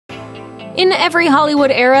In every Hollywood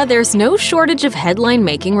era, there's no shortage of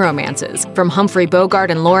headline-making romances. From Humphrey Bogart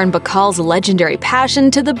and Lauren Bacall's legendary passion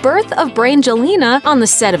to the birth of Angelina on the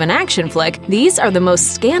set of an action flick, these are the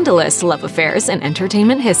most scandalous love affairs in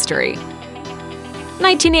entertainment history.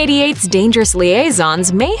 1988's Dangerous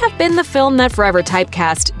Liaisons may have been the film that forever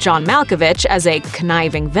typecast John Malkovich as a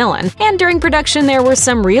conniving villain, and during production there were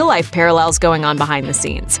some real-life parallels going on behind the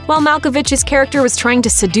scenes. While Malkovich's character was trying to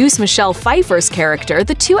seduce Michelle Pfeiffer's character,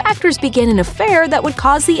 the two actors began an affair that would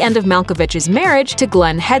cause the end of Malkovich's marriage to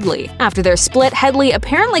Glenn Headley. After their split, Headley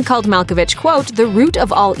apparently called Malkovich, quote, "the root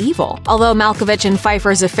of all evil." Although Malkovich and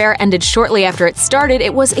Pfeiffer's affair ended shortly after it started,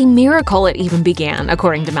 it was a miracle it even began,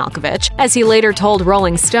 according to Malkovich. As he later told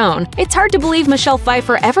Rolling Stone, "It's hard to believe Michelle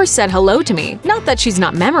Pfeiffer ever said hello to me. Not that she's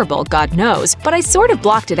not memorable, God knows, but I sort of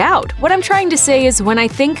blocked it out. What I'm trying to say is when I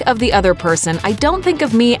think of the other person, I don't think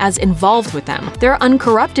of me as involved with them. They're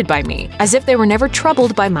uncorrupted by me, as if they were never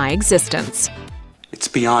troubled by my existence." It's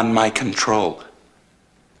beyond my control.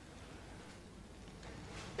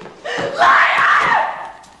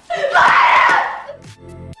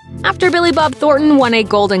 After Billy Bob Thornton won a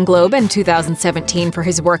Golden Globe in 2017 for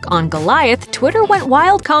his work on Goliath, Twitter went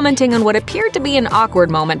wild commenting on what appeared to be an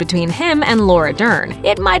awkward moment between him and Laura Dern.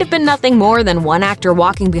 It might have been nothing more than one actor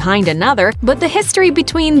walking behind another, but the history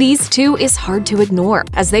between these two is hard to ignore,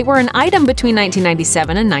 as they were an item between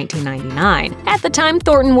 1997 and 1999. At the time,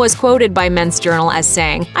 Thornton was quoted by Men's Journal as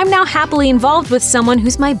saying, "I'm now happily involved with someone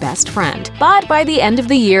who's my best friend." But by the end of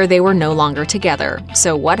the year, they were no longer together.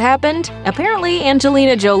 So what happened? Apparently,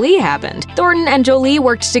 Angelina Jolie happened. Thornton and Jolie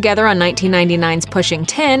worked together on 1999's Pushing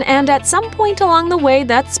Tin, and at some point along the way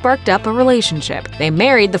that sparked up a relationship. They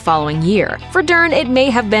married the following year. For Dern, it may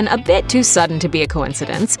have been a bit too sudden to be a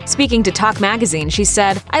coincidence. Speaking to Talk Magazine, she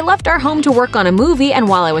said, "I left our home to work on a movie, and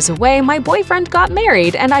while I was away, my boyfriend got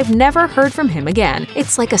married, and I've never heard from him again.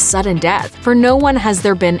 It's like a sudden death. For no one has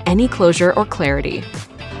there been any closure or clarity."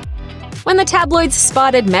 When the tabloids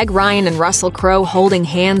spotted Meg Ryan and Russell Crowe holding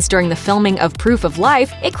hands during the filming of Proof of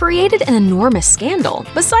Life, it created an enormous scandal.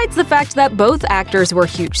 Besides the fact that both actors were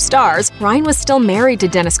huge stars, Ryan was still married to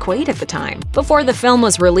Dennis Quaid at the time. Before the film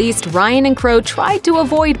was released, Ryan and Crowe tried to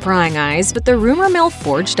avoid prying eyes, but the rumor mill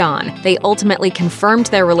forged on. They ultimately confirmed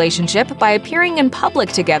their relationship by appearing in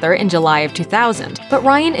public together in July of 2000. But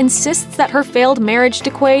Ryan insists that her failed marriage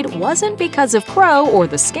to Quaid wasn't because of Crowe or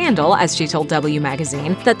the scandal, as she told W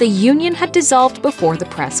Magazine, that the union had dissolved before the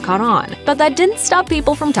press caught on. But that didn't stop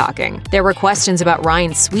people from talking. There were questions about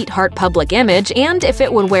Ryan's sweetheart public image and if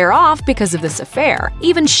it would wear off because of this affair.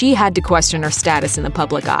 Even she had to question her status in the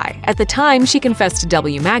public eye. At the time, she confessed to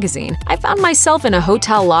W Magazine, "I found myself in a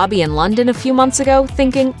hotel lobby in London a few months ago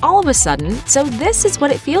thinking, all of a sudden, so this is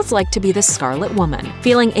what it feels like to be the Scarlet Woman."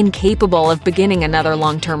 Feeling incapable of beginning another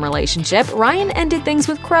long-term relationship, Ryan ended things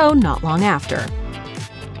with Crowe not long after.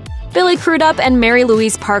 Billy Crudup and Mary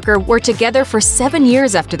Louise Parker were together for 7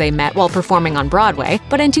 years after they met while performing on Broadway,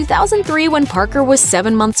 but in 2003, when Parker was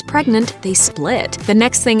 7 months pregnant, they split. The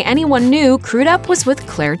next thing anyone knew, Crudup was with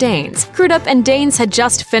Claire Danes. Crudup and Danes had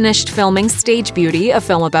just finished filming Stage Beauty, a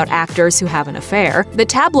film about actors who have an affair. The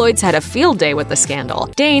tabloids had a field day with the scandal.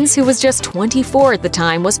 Danes, who was just 24 at the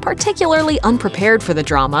time, was particularly unprepared for the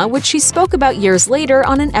drama, which she spoke about years later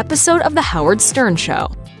on an episode of The Howard Stern Show.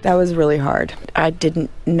 That was really hard. I didn't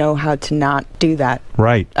know how to not do that.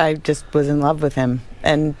 Right. I just was in love with him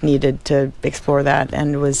and needed to explore that,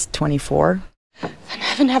 and was 24. Then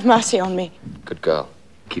heaven have mercy on me. Good girl.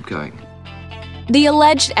 Keep going. The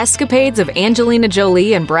alleged escapades of Angelina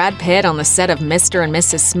Jolie and Brad Pitt on the set of Mr. and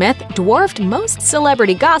Mrs. Smith dwarfed most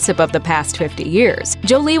celebrity gossip of the past 50 years.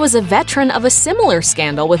 Jolie was a veteran of a similar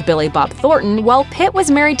scandal with Billy Bob Thornton, while Pitt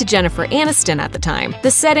was married to Jennifer Aniston at the time.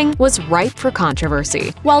 The setting was ripe for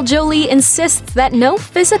controversy. While Jolie insists that no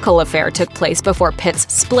physical affair took place before Pitt's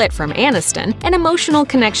split from Aniston, an emotional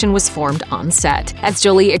connection was formed on set. As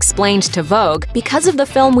Jolie explained to Vogue, "Because of the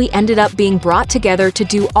film, we ended up being brought together to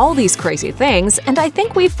do all these crazy things, and I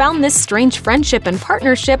think we found this strange friendship and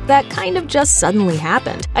partnership that kind of just suddenly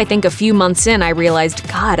happened. I think a few months in, I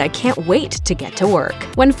realized, God, I can't wait to get to work."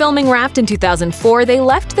 When filming wrapped in 2004, they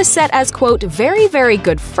left the set as, quote, "very, very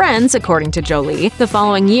good friends," according to Jolie. The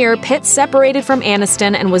following year, Pitt separated from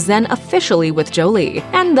Aniston and was then officially with Jolie,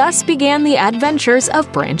 and thus began the adventures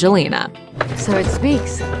of Brangelina. So it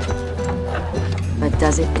speaks, but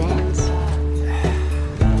does it dance?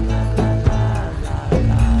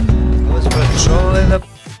 Patrolling the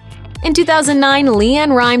In 2009,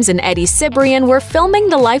 LeAnn Rimes and Eddie Cibrian were filming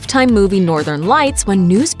the Lifetime movie Northern Lights when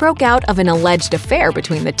news broke out of an alleged affair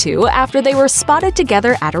between the two after they were spotted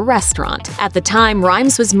together at a restaurant. At the time,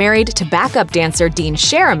 Rimes was married to backup dancer Dean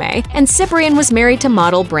Chalamet, and Cibrian was married to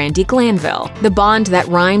model Brandi Glanville. The bond that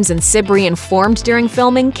Rimes and Cibrian formed during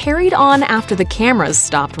filming carried on after the cameras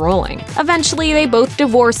stopped rolling. Eventually, they both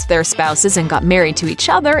divorced their spouses and got married to each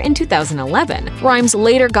other in 2011. Rimes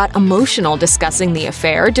later got emotional discussing the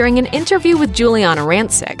affair during an interview with Juliana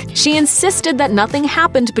Rancic. She insisted that nothing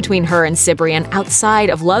happened between her and Cibrian outside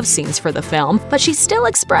of love scenes for the film, but she still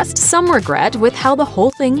expressed some regret with how the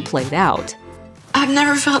whole thing played out. I've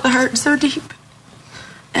never felt the hurt so deep,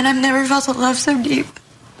 and I've never felt the love so deep.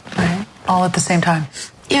 Right? All at the same time.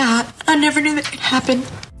 Yeah, I never knew that could happen.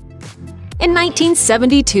 In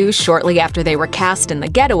 1972, shortly after they were cast in The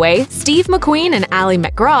Getaway, Steve McQueen and Ally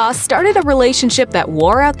McGraw started a relationship that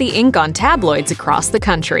wore out the ink on tabloids across the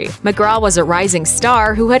country. McGraw was a rising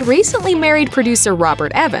star who had recently married producer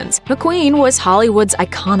Robert Evans. McQueen was Hollywood's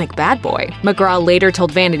iconic bad boy. McGraw later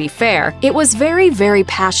told Vanity Fair, "It was very, very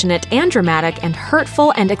passionate and dramatic and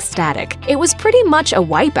hurtful and ecstatic. It was pretty much a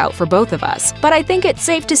wipeout for both of us, but I think it's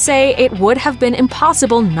safe to say it would have been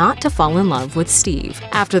impossible not to fall in love with Steve."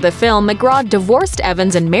 After the film, McGraw divorced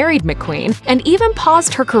Evans and married McQueen, and even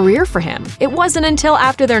paused her career for him. It wasn't until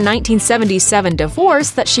after their 1977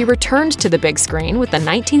 divorce that she returned to the big screen with the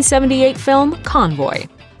 1978 film Convoy.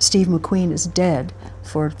 Steve McQueen is dead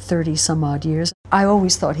for 30-some-odd years. I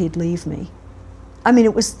always thought he'd leave me. I mean,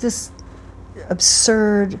 it was this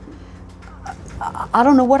absurd... I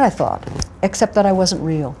don't know what I thought, except that I wasn't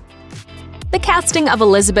real. The casting of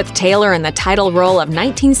Elizabeth Taylor in the title role of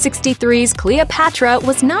 1963's Cleopatra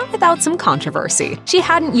was not without some controversy. She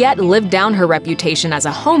hadn't yet lived down her reputation as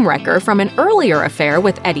a homewrecker from an earlier affair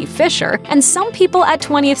with Eddie Fisher, and some people at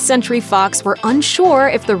 20th Century Fox were unsure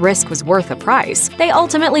if the risk was worth the price. They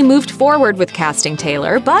ultimately moved forward with casting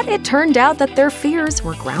Taylor, but it turned out that their fears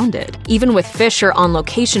were grounded. Even with Fisher on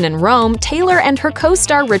location in Rome, Taylor and her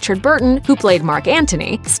co-star Richard Burton, who played Mark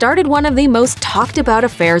Antony, started one of the most talked-about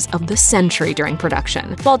affairs of the century during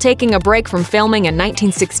production. While taking a break from filming in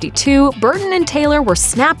 1962, Burton and Taylor were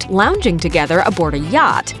snapped lounging together aboard a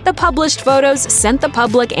yacht. The published photos sent the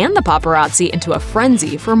public and the paparazzi into a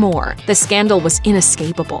frenzy for more. The scandal was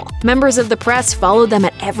inescapable. Members of the press followed them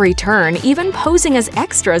at every turn, even posing as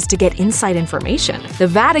extras to get inside information. The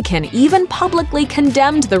Vatican even publicly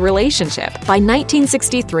condemned the relationship. By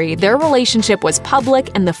 1963, their relationship was public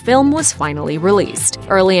and the film was finally released.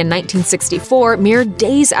 Early in 1964, mere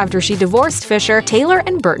days after she divorced Fisher, Taylor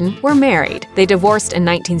and Burton were married. They divorced in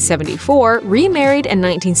 1974, remarried in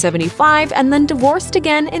 1975, and then divorced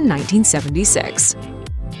again in 1976.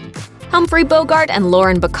 Humphrey Bogart and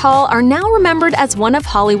Lauren Bacall are now remembered as one of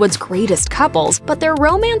Hollywood's greatest couples, but their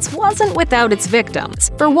romance wasn't without its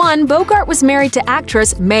victims. For one, Bogart was married to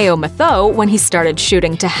actress Mayo Mathieu when he started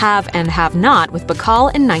shooting To Have and Have Not with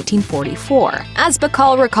Bacall in 1944. As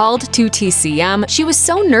Bacall recalled to TCM, she was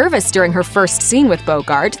so nervous during her first scene with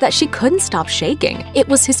Bogart that she couldn't stop shaking. It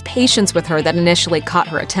was his patience with her that initially caught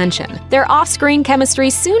her attention. Their off-screen chemistry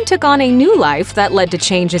soon took on a new life that led to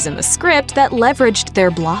changes in the script that leveraged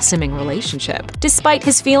their blossoming relationship. Despite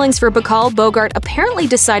his feelings for Bacall, Bogart apparently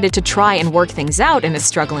decided to try and work things out in his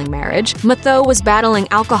struggling marriage. Mathieu was battling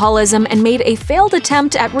alcoholism and made a failed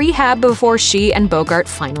attempt at rehab before she and Bogart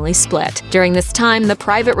finally split. During this time, the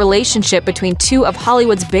private relationship between two of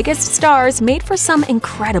Hollywood's biggest stars made for some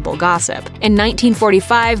incredible gossip. In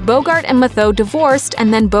 1945, Bogart and Mathieu divorced,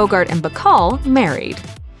 and then Bogart and Bacall married.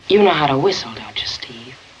 You know how to whistle, don't you,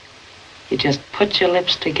 Steve? You just put your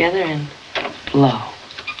lips together and blow.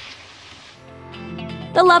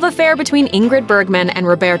 The love affair between Ingrid Bergman and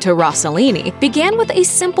Roberto Rossellini began with a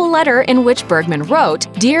simple letter in which Bergman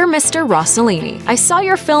wrote, "Dear Mr. Rossellini, I saw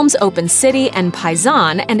your films Open City and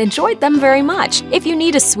Paisan and enjoyed them very much. If you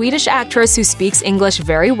need a Swedish actress who speaks English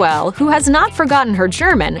very well, who has not forgotten her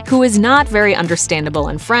German, who is not very understandable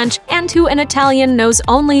in French, and who in Italian knows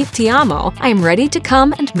only Ti amo, I am ready to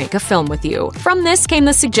come and make a film with you." From this came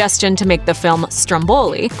the suggestion to make the film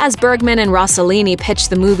Stromboli. As Bergman and Rossellini pitched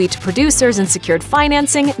the movie to producers and secured financing,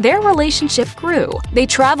 their relationship grew. They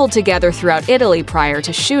traveled together throughout Italy prior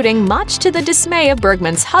to shooting, much to the dismay of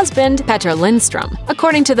Bergman's husband, Petter Lindstrom.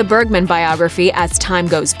 According to the Bergman biography, as time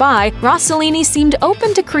goes by, Rossellini seemed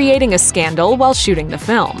open to creating a scandal while shooting the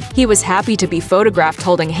film. He was happy to be photographed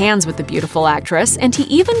holding hands with the beautiful actress, and he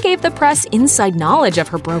even gave the press inside knowledge of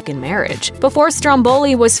her broken marriage. Before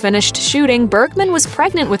Stromboli was finished shooting, Bergman was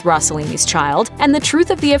pregnant with Rossellini's child, and the truth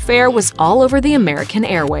of the affair was all over the American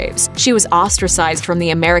airwaves. She was ostracized from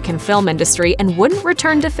the American film industry and wouldn't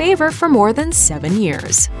return to favor for more than 7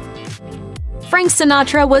 years. Frank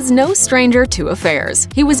Sinatra was no stranger to affairs.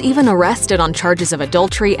 He was even arrested on charges of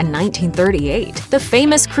adultery in 1938. The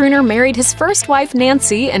famous crooner married his first wife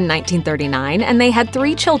Nancy in 1939, and they had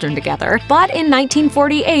 3 children together. But in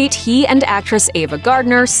 1948, he and actress Ava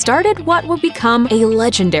Gardner started what would become a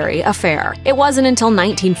legendary affair. It wasn't until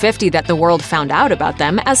 1950 that the world found out about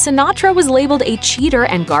them, as Sinatra was labeled a cheater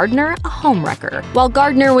and Gardner a homewrecker. While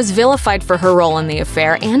Gardner was vilified for her role in the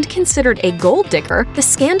affair and considered a gold digger, the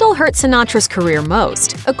scandal hurt Sinatra's career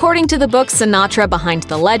most. According to the book Sinatra Behind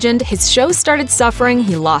the Legend, his show started suffering,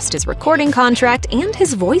 he lost his recording contract, and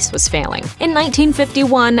his voice was failing. In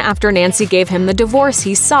 1951, after Nancy gave him the divorce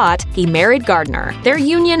he sought, he married Gardner. Their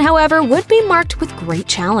union, however, would be marked with great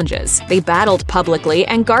challenges. They battled publicly,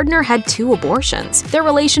 and Gardner had 2 abortions. Their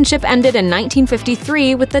relationship ended in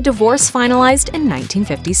 1953, with the divorce finalized in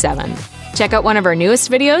 1957. Check out one of our newest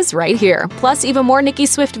videos right here. Plus, even more Nicki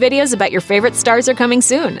Swift videos about your favorite stars are coming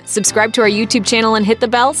soon. Subscribe to our YouTube channel and hit the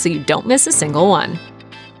bell so you don't miss a single one.